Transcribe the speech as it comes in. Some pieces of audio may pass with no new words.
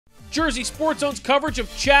Jersey Sports Zone's coverage of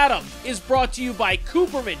Chatham is brought to you by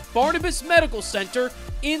Cooperman Barnabas Medical Center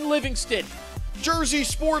in Livingston. Jersey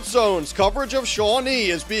Sports Zone's coverage of Shawnee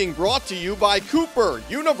is being brought to you by Cooper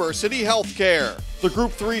University Healthcare. The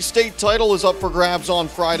Group 3 state title is up for grabs on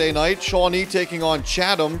Friday night, Shawnee taking on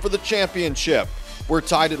Chatham for the championship. We're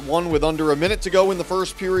tied at 1 with under a minute to go in the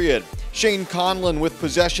first period. Shane Conlon with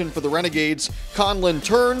possession for the Renegades. Conlon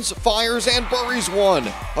turns, fires, and buries one.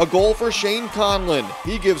 A goal for Shane Conlon.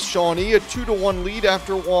 He gives Shawnee a 2-1 lead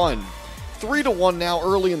after 1. 3-1 now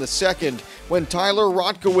early in the second when Tyler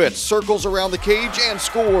Rotkowitz circles around the cage and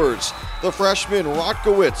scores. The freshman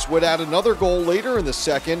Rotkowitz would add another goal later in the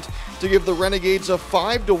second to give the Renegades a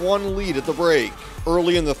 5-1 lead at the break.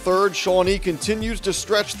 Early in the third, Shawnee continues to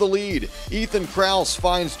stretch the lead. Ethan Kraus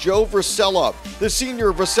finds Joe Vrasella. The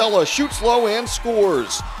senior Vrasella shoots low and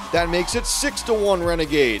scores. That makes it 6-1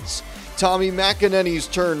 Renegades. Tommy McEnany's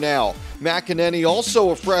turn now. McEnany,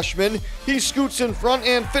 also a freshman, he scoots in front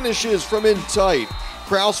and finishes from in tight.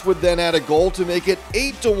 Kraus would then add a goal to make it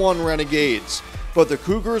 8-1 Renegades. But the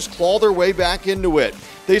Cougars claw their way back into it.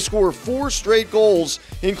 They score 4 straight goals,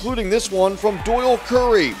 including this one from Doyle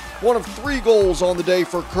Curry, one of 3 goals on the day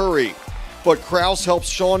for Curry. But Kraus helps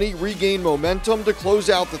Shawnee regain momentum to close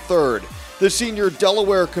out the third. The senior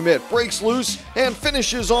Delaware commit breaks loose and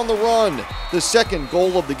finishes on the run. The second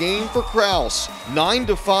goal of the game for Kraus.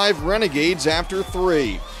 9-5 Renegades after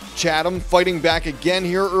 3. Chatham fighting back again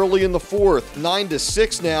here early in the fourth.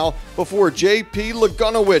 9-6 now before J.P.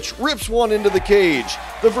 Lagunowicz rips one into the cage.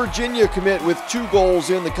 The Virginia commit with 2 goals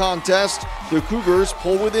in the contest. The Cougars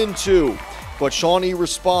pull within 2. But Shawnee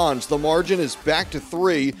responds. The margin is back to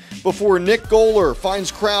 3 before Nick Goler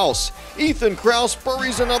finds Kraus. Ethan Kraus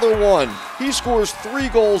buries another one. He scores 3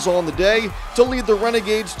 goals on the day to lead the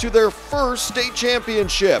Renegades to their first state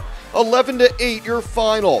championship. 11-8 your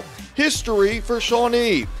final. History for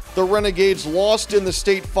Shawnee. The Renegades lost in the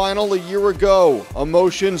state final a year ago.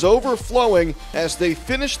 Emotions overflowing as they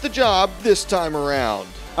finish the job this time around.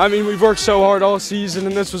 I mean, we've worked so hard all season,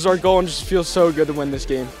 and this was our goal, and just feels so good to win this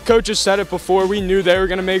game. Coaches said it before. We knew they were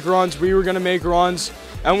going to make runs. We were going to make runs,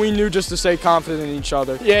 and we knew just to stay confident in each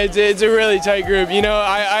other. Yeah, it's a really tight group. You know,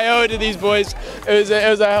 I owe it to these boys. It was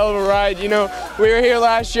a hell of a ride. You know, we were here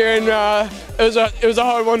last year, and it was a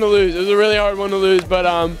hard one to lose. It was a really hard one to lose,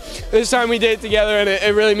 but this time we did it together, and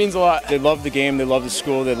it really means a lot. They love the game. They love the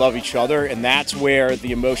school. They love each other, and that's where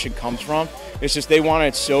the emotion comes from. It's just they wanted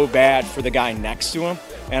it so bad for the guy next to him.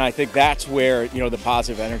 And I think that's where, you know, the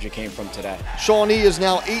positive energy came from today. Shawnee is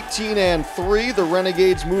now 18-3. The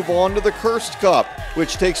Renegades move on to the Cursed Cup,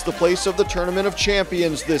 which takes the place of the Tournament of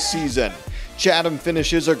Champions this season. Chatham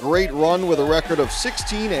finishes a great run with a record of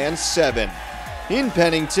 16-7. In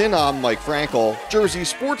Pennington, I'm Mike Frankel,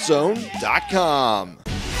 JerseySportsZone.com.